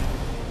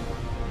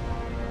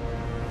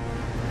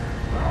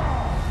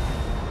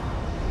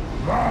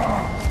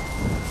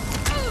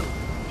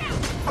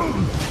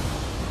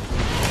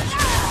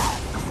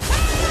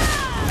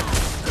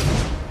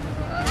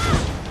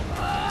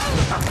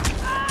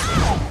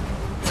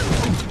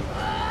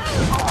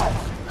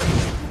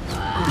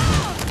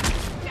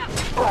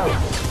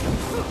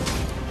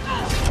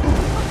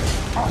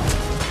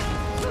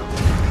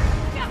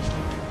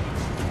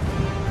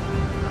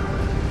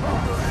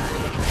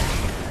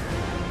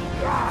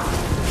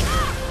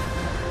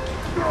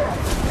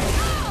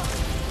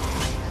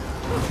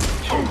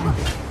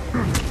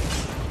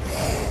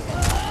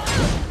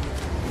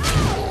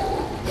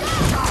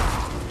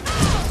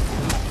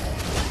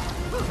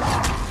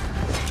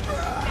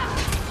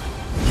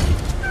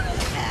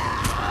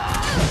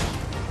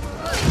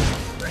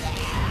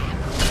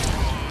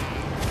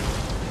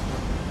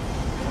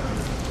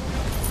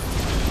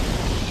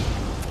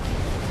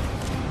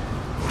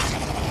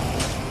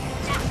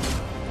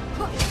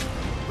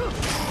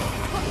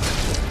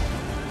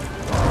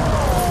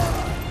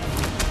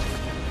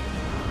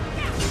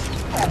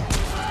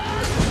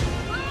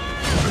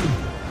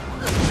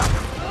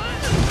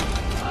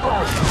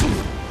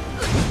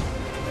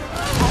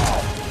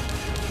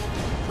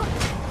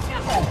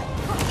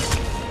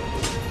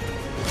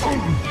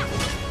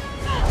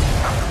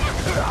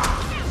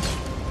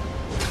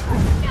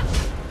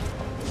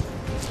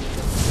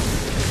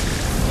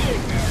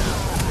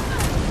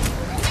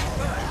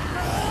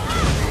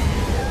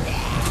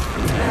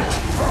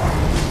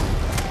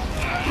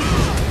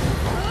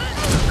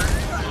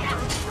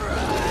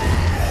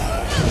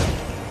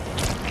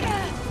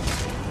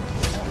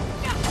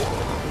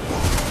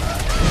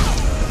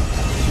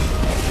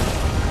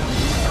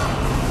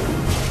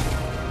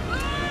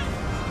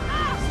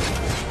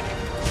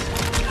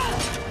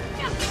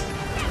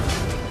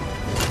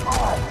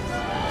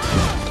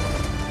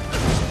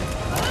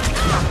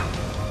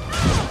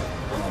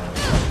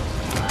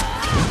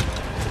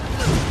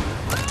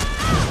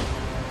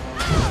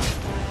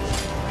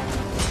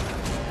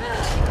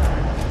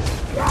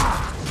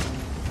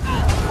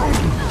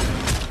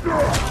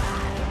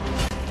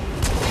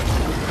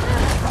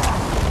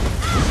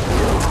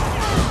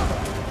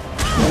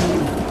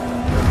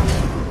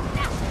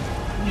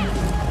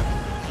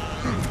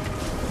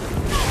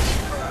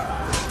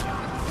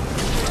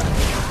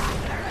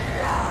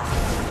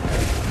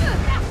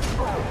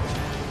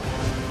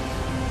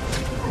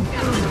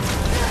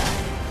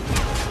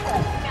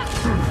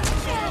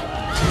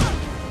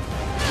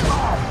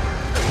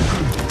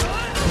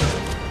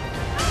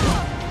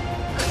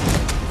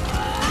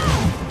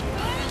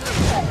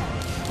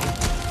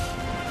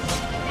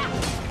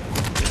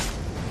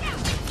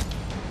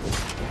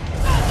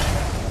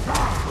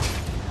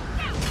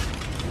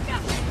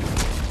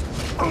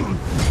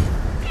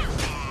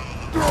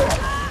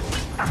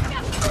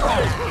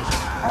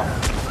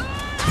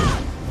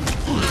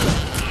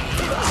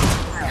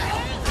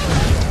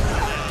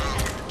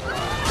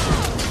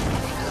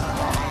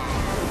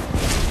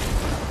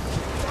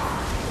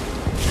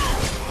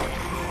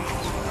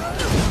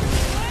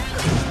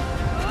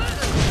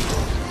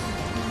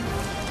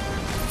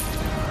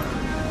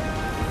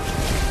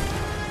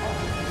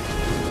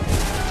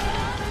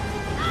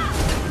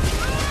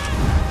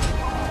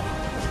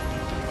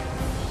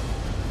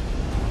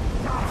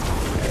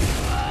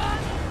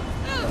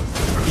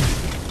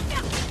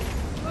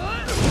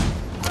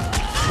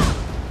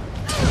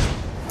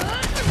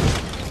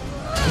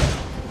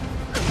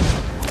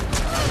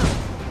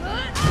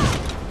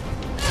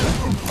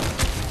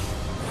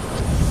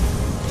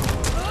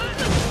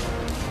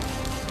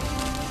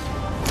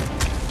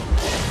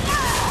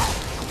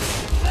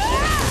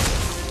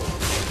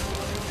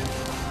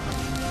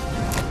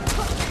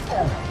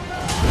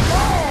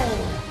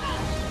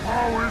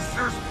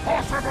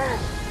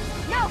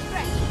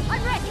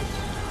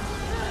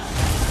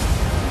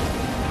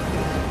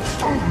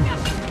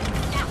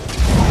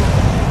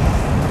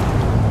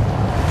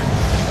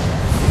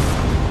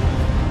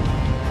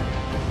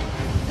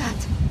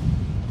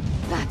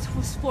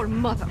 For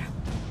Mother.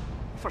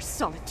 For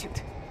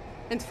Solitude.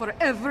 And for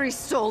every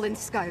soul in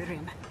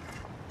Skyrim.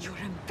 Your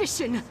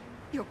ambition,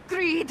 your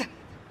greed,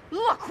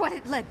 look what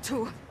it led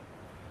to!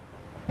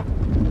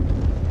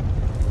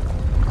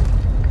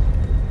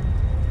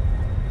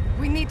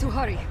 We need to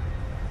hurry.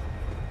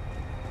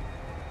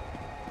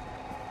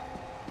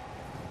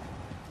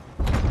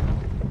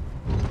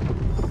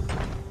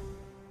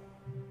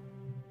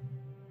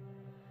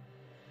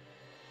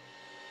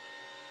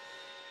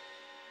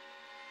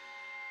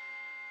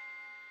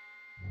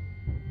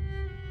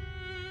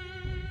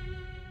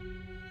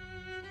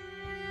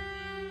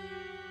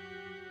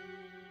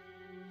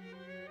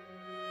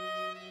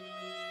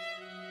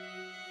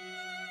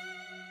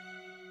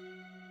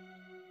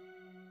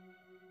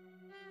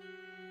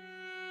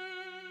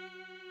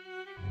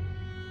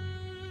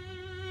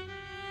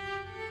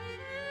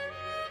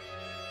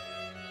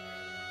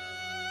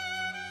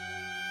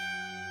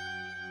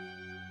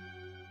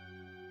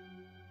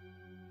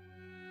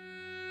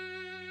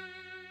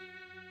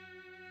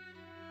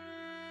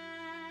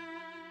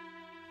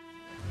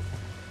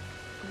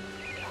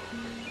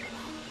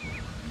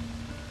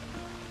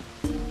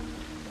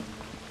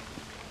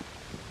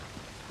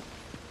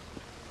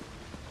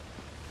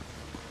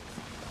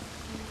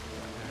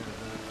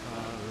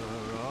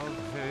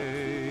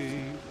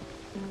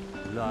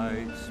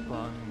 Light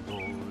spun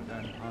gold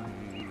and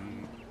honey,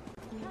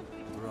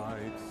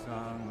 bright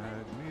sun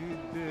at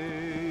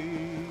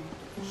midday.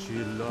 She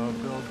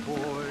loved a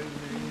boy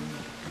named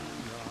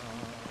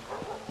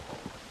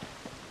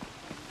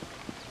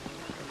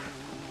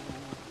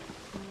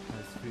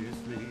as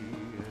fiercely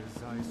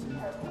as ice in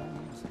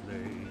tombs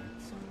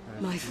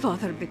late. My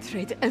father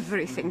betrayed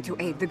everything to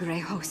aid the Grey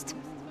Host.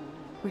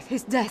 With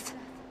his death,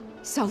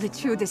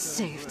 Solitude is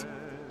saved.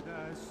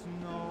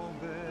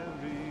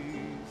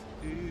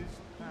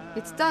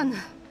 It's done.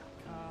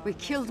 We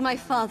killed my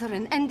father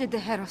and ended the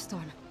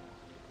harrowstorm.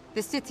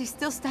 The city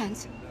still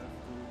stands.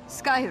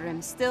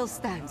 Skyrim still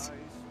stands.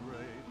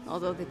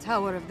 Although the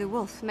Tower of the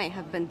Wolf may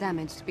have been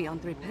damaged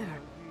beyond repair.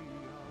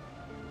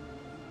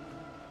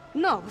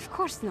 No, of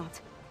course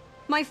not.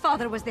 My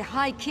father was the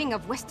High King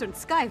of Western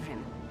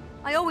Skyrim.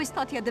 I always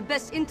thought he had the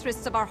best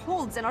interests of our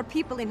holds and our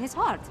people in his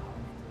heart.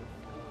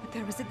 But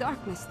there was a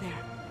darkness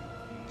there.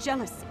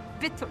 Jealousy,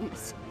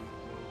 bitterness.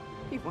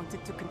 He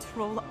wanted to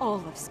control all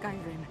of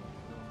Skyrim.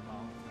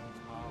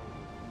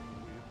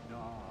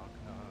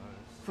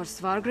 For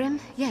Svargrim,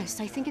 yes,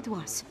 I think it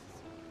was.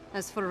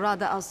 As for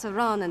Rada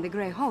al-Saran and the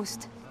Grey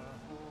Host,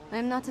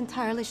 I'm not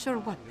entirely sure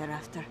what they're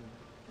after.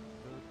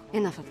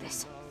 Enough of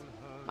this.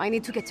 I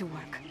need to get to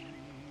work.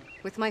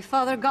 With my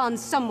father gone,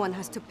 someone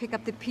has to pick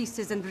up the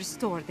pieces and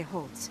restore the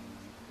holds.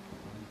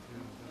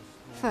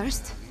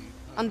 First,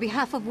 on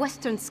behalf of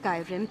Western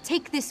Skyrim,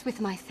 take this with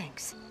my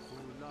thanks.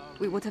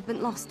 We would have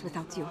been lost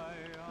without you.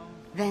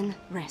 Then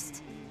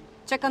rest.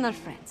 Check on our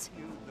friends.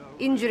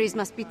 Injuries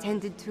must be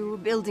tended to,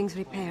 buildings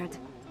repaired.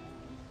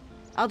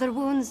 Other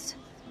wounds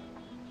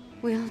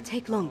will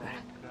take longer.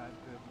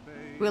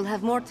 We'll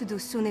have more to do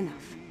soon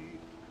enough.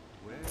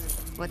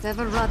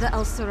 Whatever Rada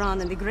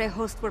al-Saran and the Grey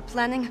Host were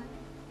planning,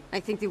 I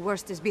think the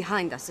worst is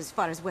behind us as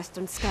far as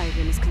Western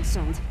Skyrim is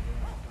concerned.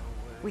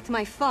 With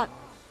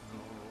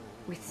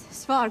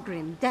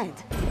Svargrim dead,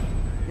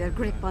 their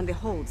grip on the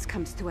holds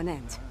comes to an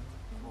end.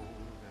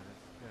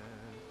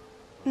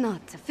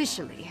 Not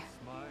officially.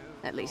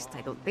 At least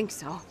I don't think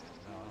so.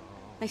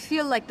 I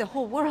feel like the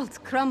whole world's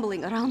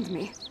crumbling around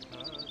me.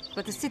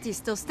 But the city's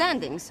still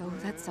standing, so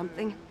that's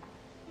something.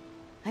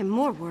 I'm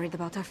more worried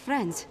about our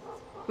friends.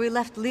 We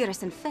left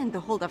Lyris and Fen to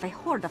hold of a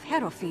horde of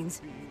harrow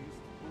fiends.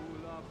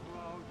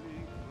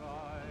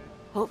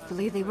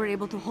 Hopefully they were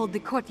able to hold the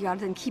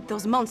courtyard and keep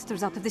those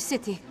monsters out of the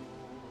city.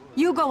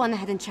 You go on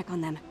ahead and check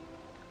on them.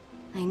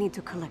 I need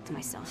to collect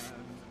myself.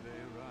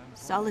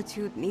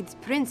 Solitude needs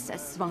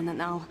Princess Svanna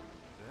now.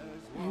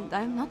 And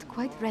I'm not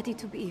quite ready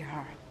to be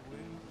her.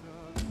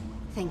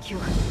 Thank you.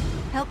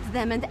 Help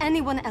them and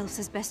anyone else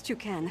as best you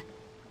can.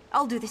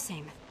 I'll do the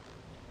same.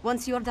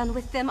 Once you're done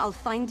with them, I'll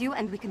find you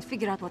and we can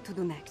figure out what to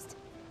do next.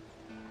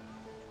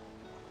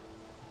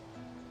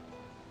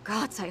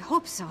 Gods, I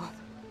hope so.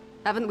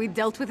 Haven't we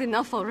dealt with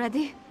enough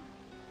already?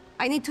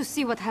 I need to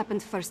see what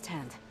happened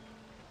firsthand.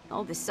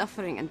 All the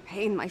suffering and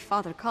pain my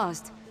father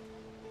caused.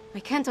 I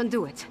can't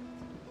undo it,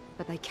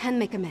 but I can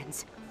make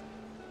amends.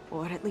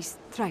 Or at least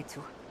try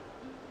to.